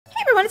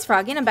everyone, it's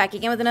Froggy, and I'm back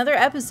again with another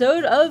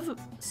episode of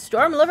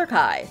Storm Liver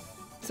Kai.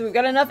 So we've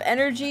got enough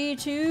energy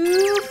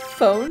to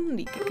phone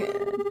Rikka-kun.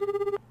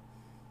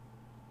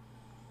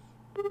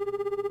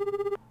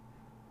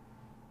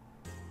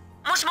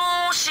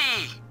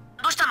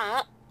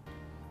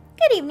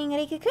 Good evening,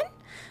 Rikka-kun.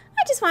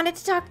 I just wanted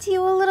to talk to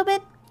you a little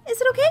bit. Is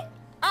it okay?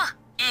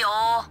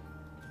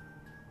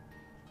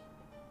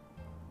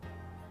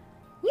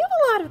 You have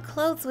a lot of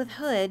clothes with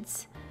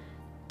hoods.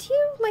 Do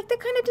you like that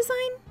kind of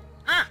design?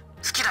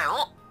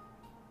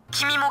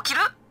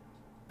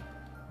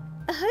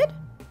 A hood?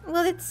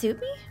 Will it suit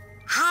me?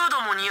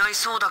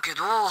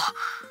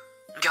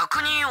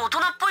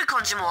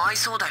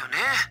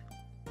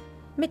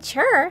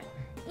 Mature?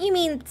 You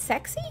mean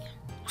sexy?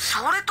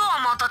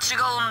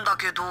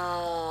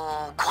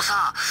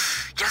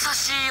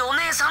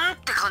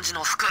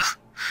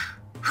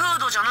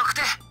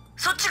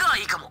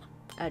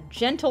 A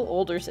gentle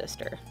older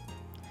sister.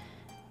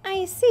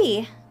 I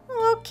see.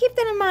 Well, I'll keep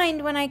that in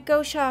mind when I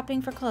go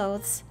shopping for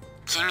clothes.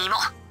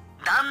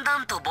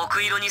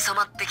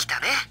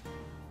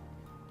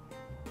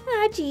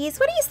 Ah, geez,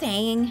 what are you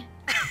saying?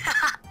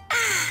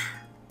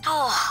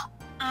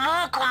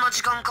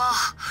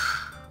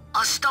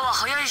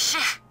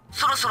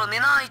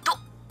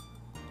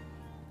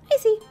 I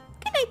see.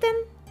 Good night then.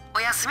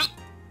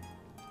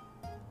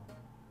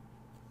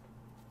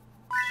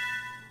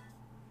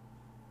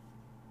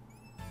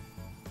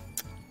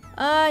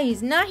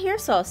 He's not here,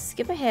 so I'll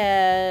skip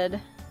ahead.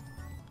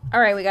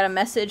 Alright, we got a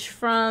message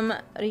from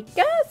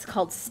Rikka. It's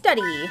called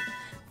Study.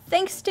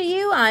 Thanks to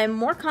you, I'm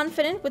more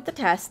confident with the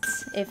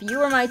tests. If you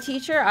were my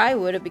teacher, I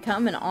would have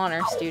become an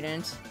honor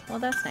student. Well,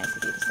 that's nice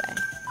of you to say.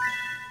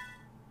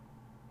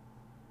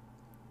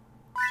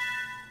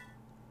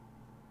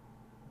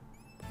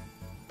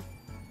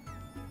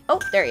 Oh,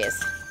 there he is.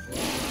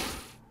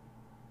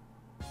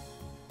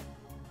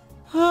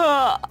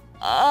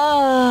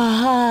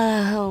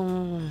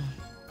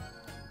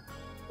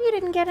 You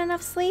didn't get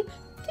enough sleep?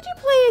 Did you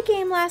play a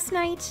game last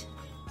night?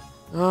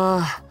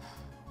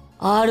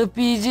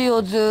 RPG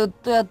をず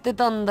っとやって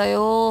たんだ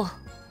よ。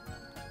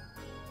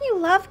You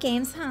love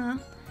games, huh? Well,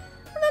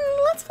 then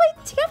let's play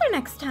together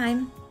next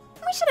time.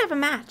 We should have a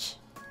match.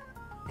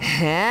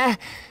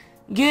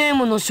 ゲー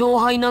ムの勝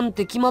敗なん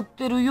て決まっ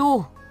てる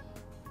よ。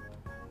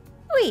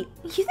Wait,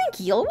 you think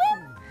you'll win?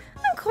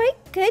 I'm quite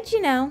good,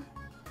 you know.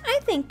 I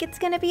think it's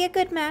gonna be a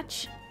good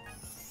match.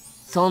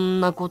 そん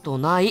なこと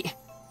ない。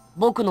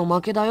僕の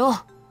負けだよ。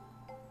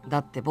だ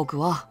って僕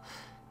は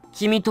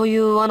君とい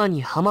う罠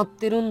にはまっ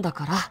てるんだ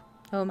から。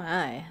Oh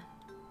my.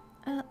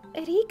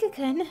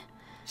 Rikka-kun.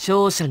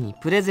 勝者に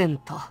プレゼン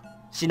ト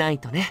しない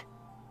とね。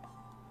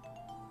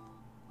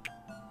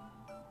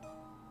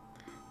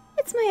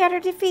It's my utter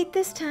defeat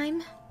this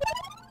time.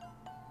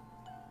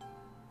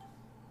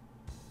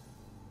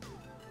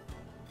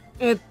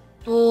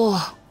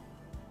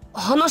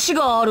 話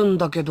があるん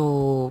だけ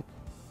ど、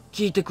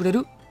聞いてくれ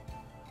る？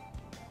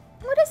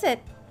 What is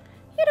it?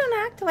 You don't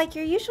act like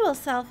your usual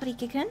self,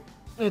 Rikka-kun.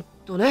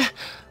 ね、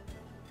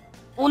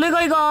お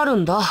願いがある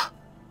んだ。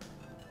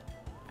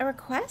A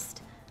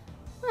request?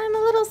 I'm a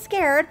little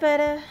scared,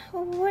 but,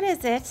 what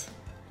is it?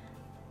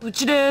 う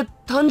ちで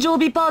誕生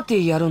日パーテ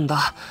ィーやるん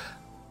だ。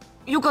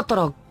よかった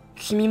ら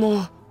君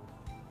も。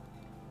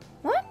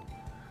What? Oh,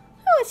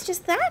 it's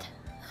just that?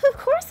 Of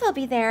course I'll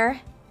be there.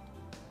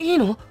 いい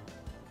の？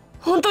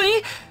本当に？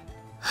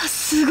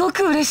すご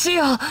く嬉しい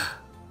よ。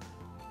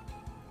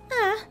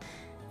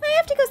I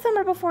have to go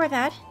somewhere before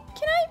that.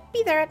 Can I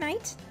be there at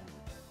night?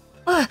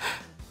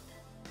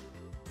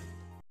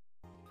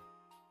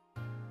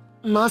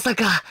 まさ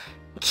か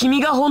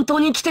君が本当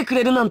に来てく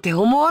れるなんて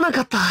思わな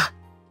かった。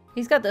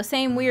He's got the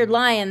same weird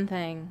lion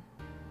thing.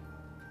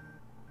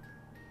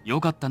 よ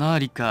かったな、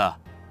リッカ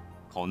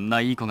ー。こん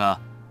ないい子が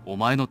お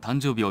前の誕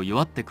生日を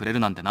祝ってくれる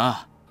なんて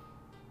な。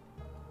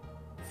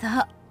そ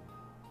う。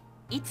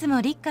いつ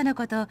もリッカの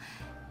こと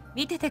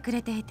見ててく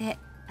れていて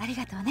あり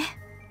がとうね。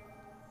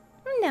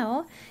No, you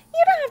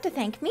don't have to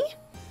thank me.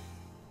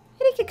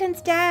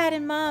 Rikka-kun's dad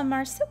and mom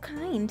are so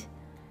kind.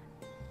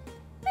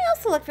 They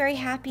also look very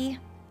happy.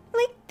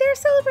 Like they're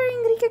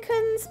celebrating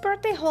Rikka-kun's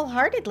birthday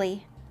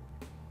wholeheartedly.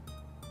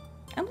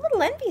 I'm a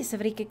little envious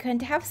of Rikka-kun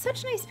to have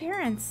such nice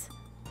parents.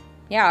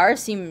 Yeah,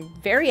 ours seem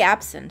very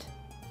absent.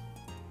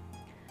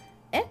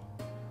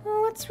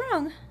 What's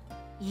wrong?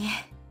 い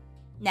え、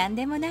なん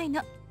でもない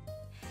の。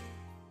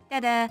た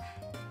だ、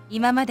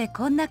今まで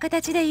こんな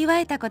形で祝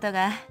えたこと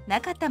が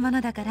なかったもの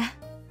だから。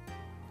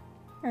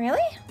Really?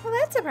 Well,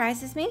 that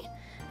surprises me.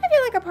 I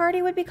feel like a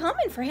party would be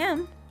common for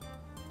him.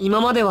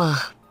 今までは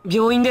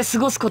病院で過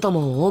ごすこと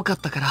も多かっ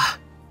たか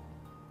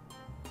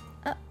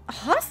ら。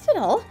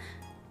Hospital?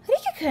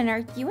 Rikka-kun,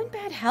 are you in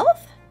bad health?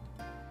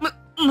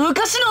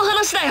 昔の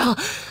話だよ。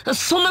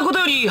そんなこと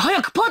より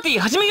早くパーティー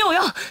始めよう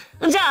よ。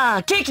じゃ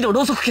あケーキの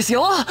ろうそく消す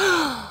よ。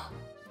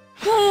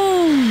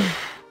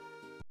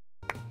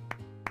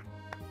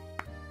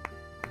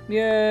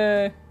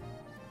Yay.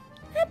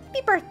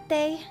 Happy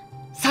birthday.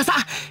 ささ、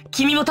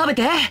君も食べ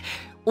て。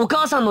お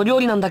母さんの料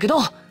理なんだけど、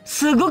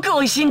すごく美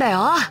味しいんだ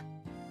よ。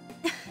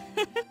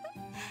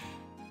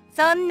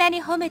そんな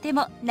に褒めて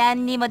も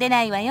何にも出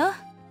ないわよ。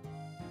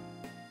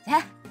じゃ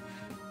あ、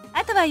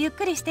あとはゆっ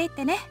くりしていっ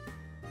てね。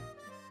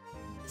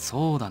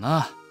そうだ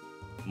な。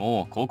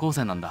もう高校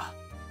生なんだ。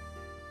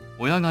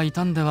親がい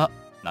たんでは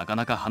なか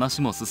なか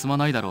話も進ま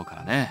ないだろうか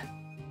らね。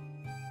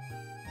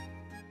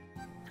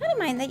I don't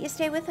mind that you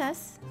stay with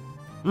us.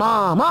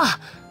 まあまあ、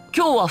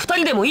今日は2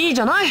人でもいい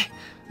じゃない。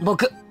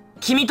僕、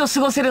君と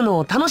過ごせるの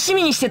を楽し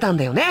みにしてたん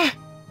だよね。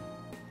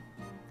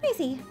I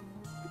see.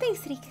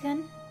 Thanks,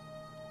 Rikka-kun.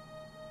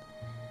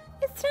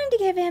 It's time to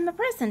give him a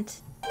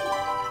present.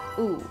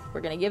 Ooh,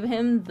 we're gonna give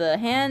him the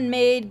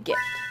handmade gift.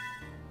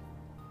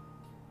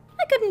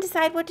 I couldn't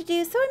decide what to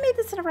do, so I made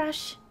this in a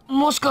rush.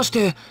 もしかし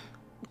て、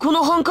こ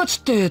のハンカ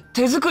チって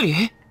手作り？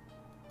 It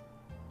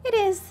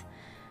is.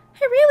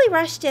 I really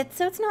rushed it,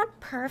 so it's not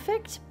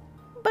perfect,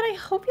 but I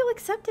hope you'll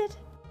accept it.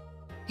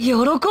 喜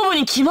ぶ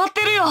に決まっ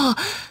てるよ。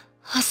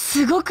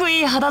すごく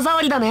いい肌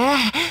触りだ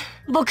ね。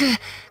僕、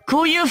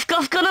こういうふ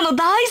かふかなの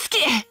大好き。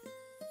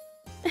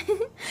I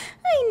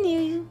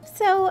knew,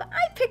 so I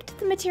picked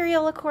the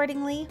material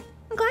accordingly.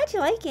 I'm glad you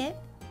like it.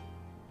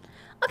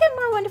 I'll get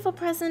more wonderful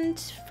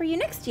present for you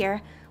next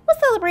year. We'll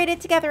celebrate it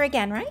together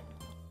again, right?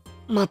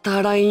 ま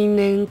た来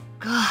年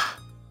か。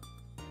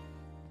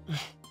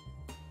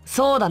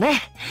そうだ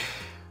ね。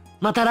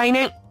また来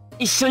年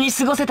一緒に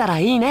過ごせたら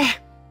いい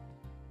ね。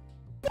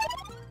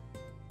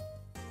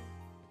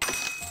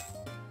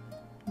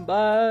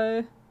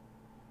Bye.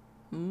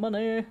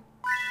 Money.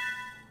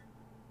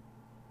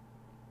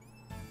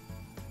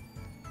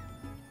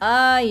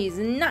 He's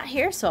not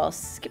here, so I'll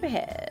skip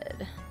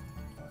ahead.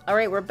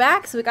 Alright, we're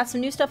back. So we got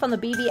some new stuff on the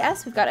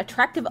BBS. We've got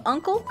Attractive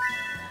Uncle.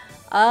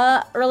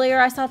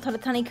 Earlier I saw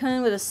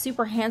Toritani-kun with a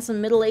super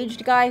handsome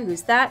middle-aged guy.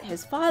 Who's that?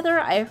 His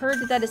father. I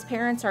heard that his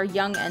parents are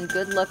young and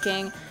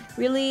good-looking.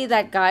 Really,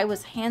 that guy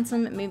was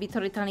handsome. Maybe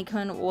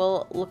Toritani-kun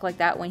will look like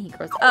that when he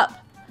grows up.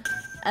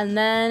 And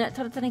then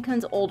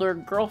Toritani-kun's older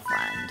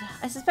girlfriend.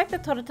 I suspect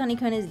that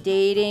Toritani-kun is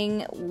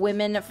dating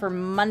women for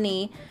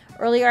money.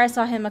 Earlier I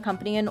saw him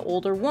accompany an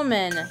older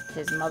woman.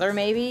 His mother,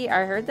 maybe?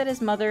 I heard that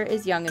his mother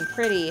is young and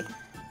pretty.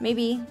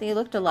 Maybe they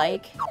looked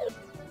alike.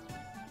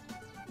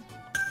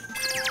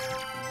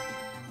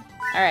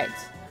 Alright.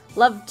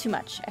 Love too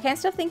much. I can't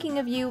stop thinking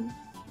of you.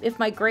 If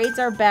my grades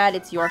are bad,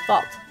 it's your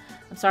fault.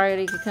 I'm sorry,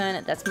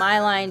 Rikka-kun. That's my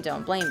line.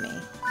 Don't blame me.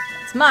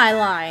 It's my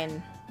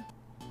line.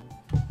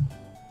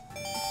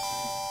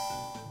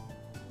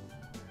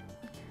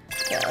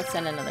 Okay, let's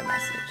send another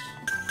message.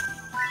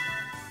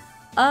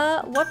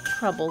 What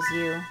troubles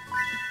you?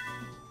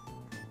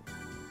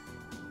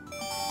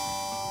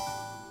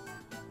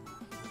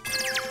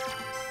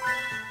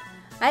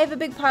 I have a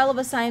big pile of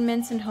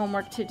assignments and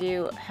homework to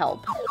do.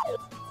 Help.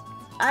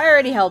 I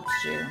already helped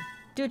you.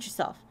 Do it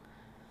yourself.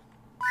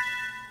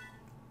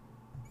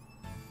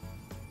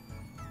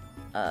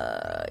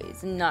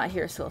 He's not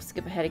here, so I'll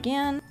skip ahead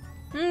again.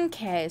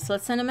 Okay, so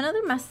let's send him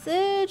another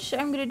message.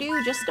 I'm gonna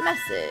do just a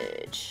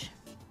message.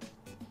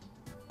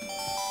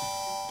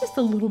 Just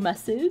a little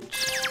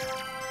message.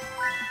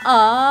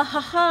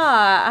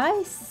 Haha,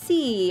 I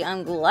see.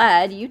 I'm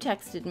glad you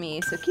texted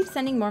me, so keep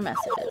sending more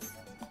messages.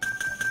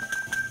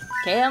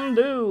 Can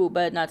do,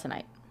 but not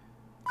tonight.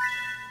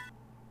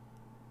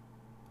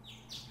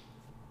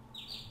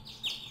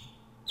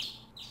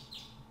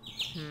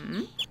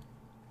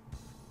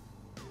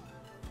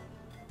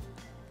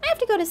 I have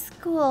to go to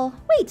school.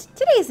 Wait,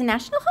 today is a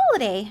national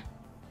holiday.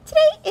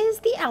 Today is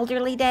the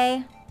Elderly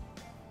Day.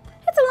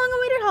 It's a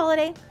long-awaited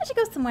holiday. I should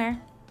go somewhere.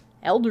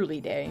 Elderly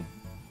Day.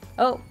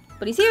 Oh,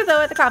 but he's here though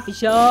at the coffee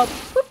shop.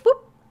 Whoop,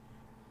 whoop.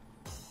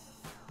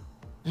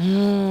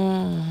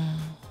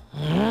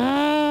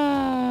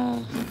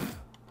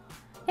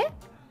 Yeah,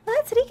 well,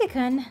 that's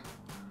Rikka-kun.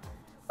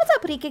 What's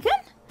up,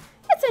 Rikka-kun?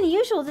 It's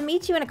unusual to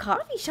meet you in a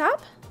coffee shop.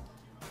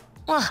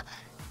 あ、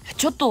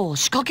ちょっと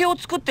仕掛けを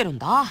作ってるん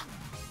だ。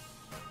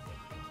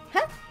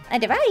Huh? A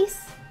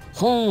device?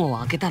 本を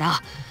開けたら、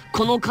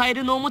このカエ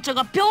ルのおもちゃ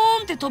がピョー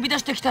ンって飛び出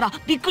してきたら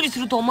びっくりす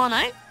ると思わ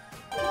ない？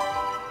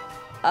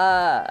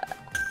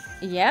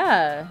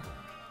 Yeah.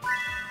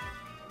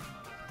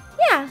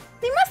 Yeah,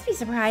 they must be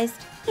surprised.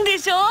 で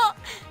しょ？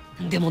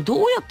でもどう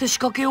やって仕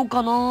掛けよう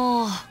かな。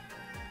 He's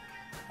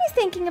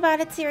thinking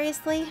about it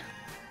seriously.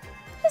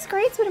 His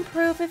grades would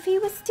improve if he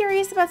was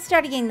serious about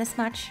studying this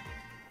much.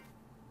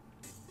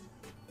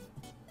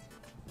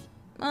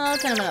 I'll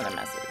send him another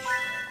message.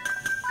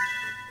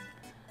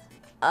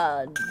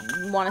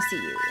 Want to see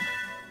you.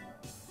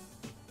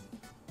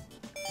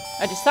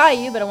 I just saw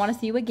you, but I want to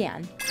see you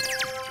again.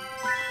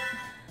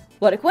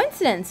 What a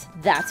coincidence.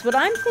 That's what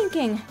I'm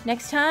thinking.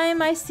 Next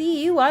time I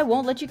see you, I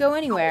won't let you go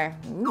anywhere.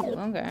 Ooh,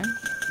 okay.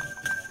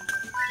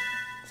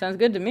 Sounds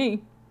good to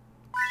me.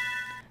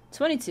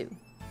 22.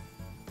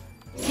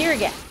 He's here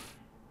again.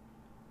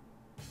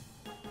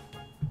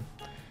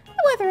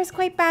 The weather is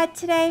quite bad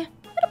today.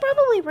 It'll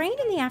probably rain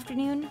in the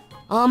afternoon.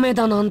 雨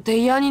だなんて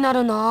嫌にな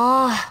る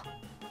な。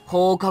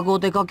放課後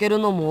出かける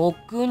のも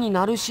億劫に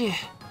なるし。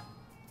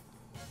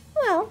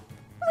Well, we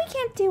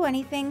can't do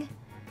anything.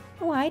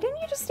 Why don't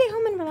you just stay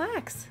home and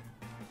relax?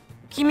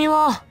 君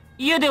は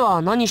家で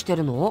は何して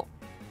るの？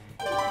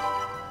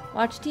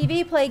 Watch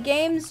TV, play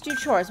games, do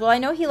chores. Well, I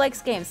know he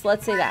likes games, so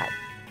let's say that.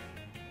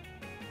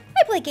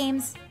 I play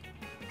games.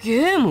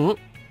 ゲーム？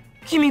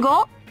君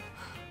が？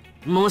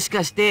もし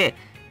かして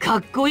か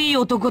っこいい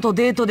男と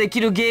デートでき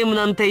るゲーム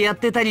なんてやっ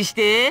てたりし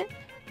て？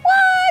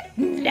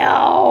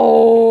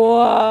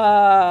 No!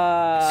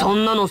 そ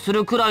んなのす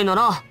るくらいな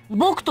ら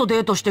僕と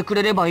デートしてく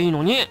れればいい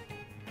のに。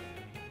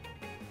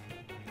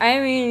I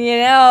mean,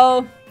 you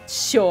know,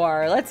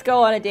 sure, let's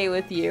go on a date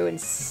with you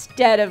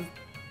instead of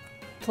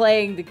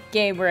playing the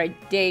game where I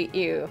date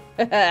you.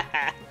 Please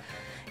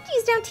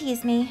don't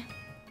tease me.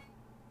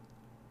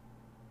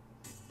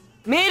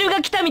 メール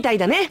が来たみたい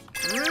だね。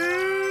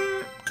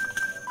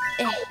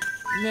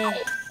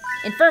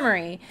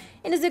Infirmary.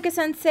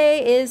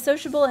 Inuzuka-sensei is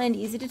sociable and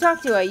easy to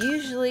talk to. I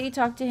usually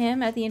talk to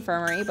him at the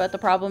infirmary, but the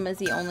problem is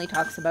he only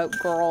talks about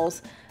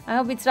girls. I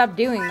hope he'd stop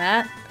doing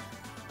that.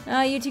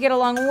 You two get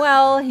along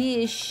well.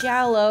 He is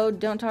shallow.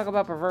 Don't talk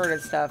about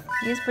perverted stuff.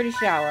 He is pretty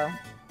shallow.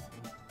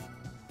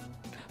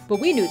 But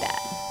we knew that.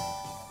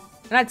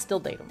 And I'd still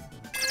date him.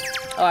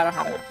 Oh, I don't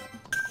have enough.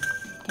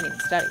 Can't even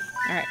study.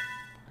 Alright.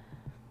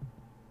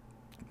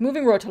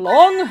 Moving right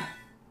along.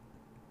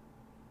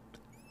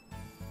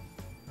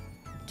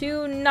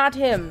 To not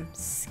him.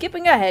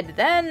 Skipping ahead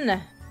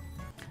then.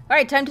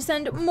 Alright, time to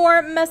send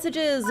more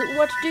messages.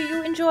 What do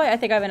you enjoy? I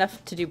think I have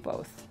enough to do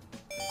both.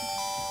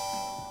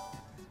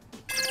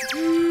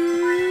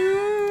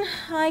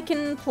 I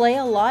can play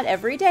a lot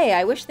every day.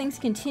 I wish things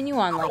continue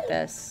on like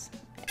this.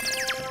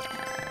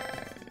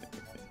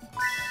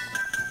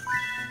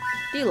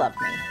 Do you love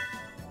me?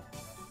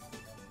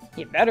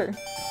 You better.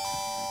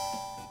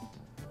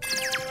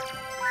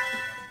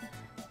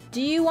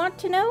 Do you want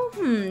to know?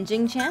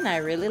 Jing-chan, I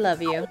really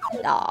love you.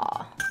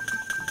 Aw.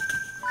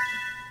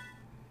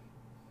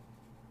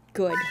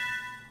 Good.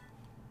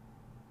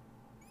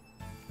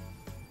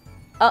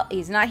 Oh,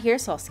 he's not here,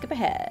 so I'll skip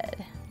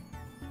ahead.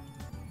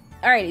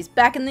 Alright, he's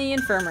back in the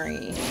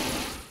infirmary.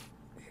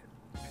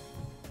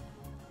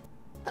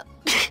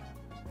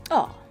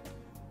 Oh.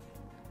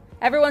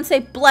 Everyone say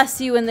bless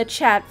you in the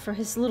chat for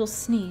his little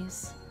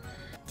sneeze.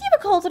 Do you have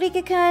a cold,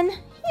 Rikka-kun?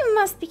 You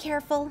must be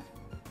careful.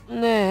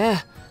 ね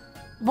え、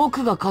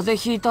僕が風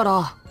邪ひいた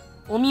ら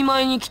お見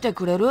舞いに来て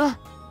くれる？ Of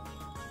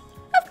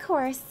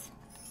course.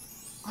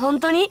 本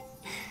当に？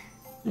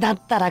だ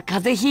ったら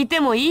風邪ひいて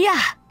もいいや。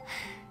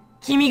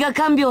君が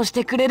看病し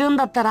てくれるん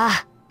だったら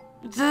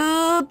ず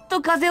ーっ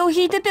と風邪を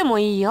ひいてても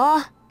いいよ。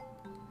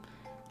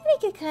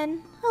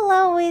Rikka-kun, I'll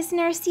always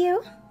nurse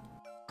you.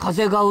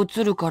 風邪がう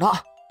つるか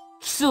ら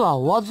キスは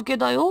お預け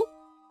だよ。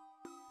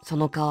そ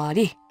の代わ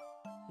り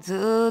ず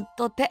ーっ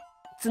と手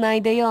つな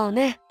いでよう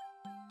ね。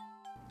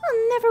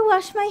I'll never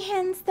wash my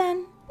hands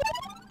then.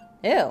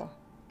 Ew.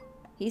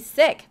 He's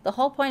sick. The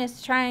whole point is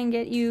to try and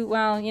get you,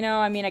 well, you know,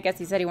 I mean, I guess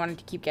he said he wanted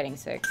to keep getting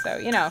sick, so,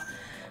 you know.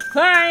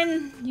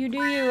 Fine. You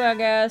do you, I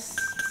guess.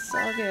 It's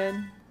all good.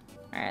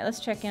 Alright, let's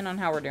check in on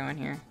how we're doing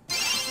here.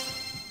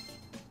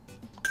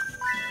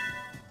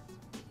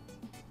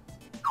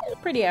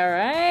 Pretty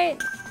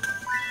alright.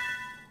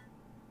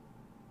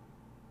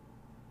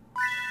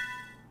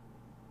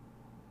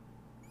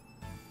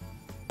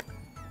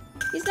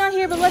 He's not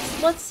here, but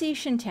let's see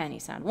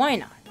Shintani-san. Why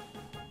not?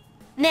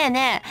 ねえ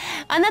ねえ、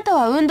あなた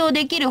は運動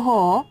できる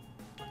方？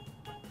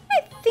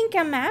 I think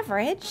I'm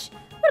average.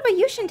 What about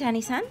you,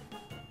 Shintani-san?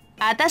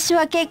 私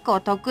は結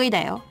構得意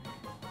だよ。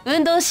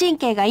運動神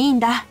経がいいん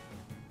だ。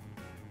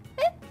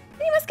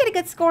You must get a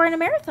good score in a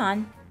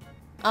marathon.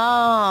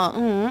 ああ、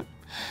うん。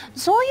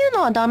そういう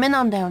のはダメ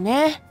なんだよ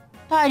ね。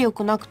体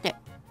力なくて。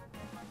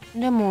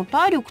でも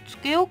体力つ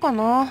けようか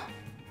な。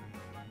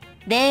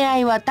恋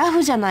愛はタ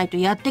フじゃないと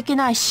やっていけ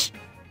ないし。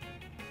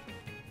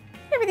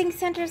Everything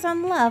centers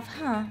on love,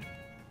 huh?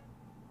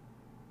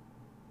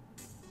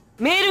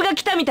 メールが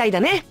来たみたいだ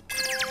ね。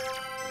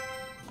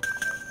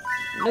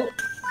Nope.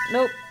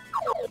 Nope.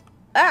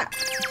 Ah!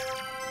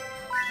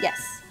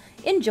 Yes.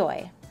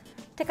 Enjoy.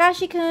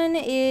 Takashi-kun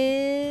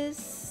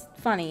is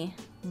funny,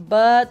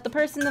 but the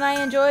person that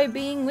I enjoy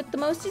being with the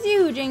most is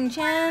you,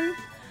 Jing-chan.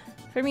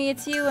 For me,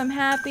 it's you. I'm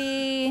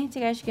happy.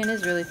 Takashi-kun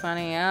is really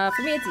funny.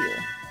 For me, it's you.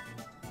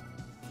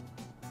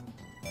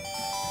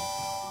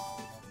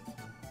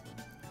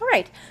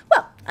 Alright,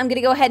 well, I'm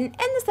gonna go ahead and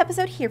end this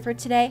episode here for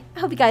today. I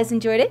hope you guys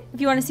enjoyed it. If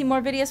you want to see more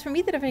videos from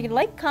me, then don't forget to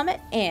like, comment,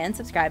 and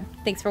subscribe.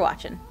 Thanks for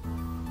watching.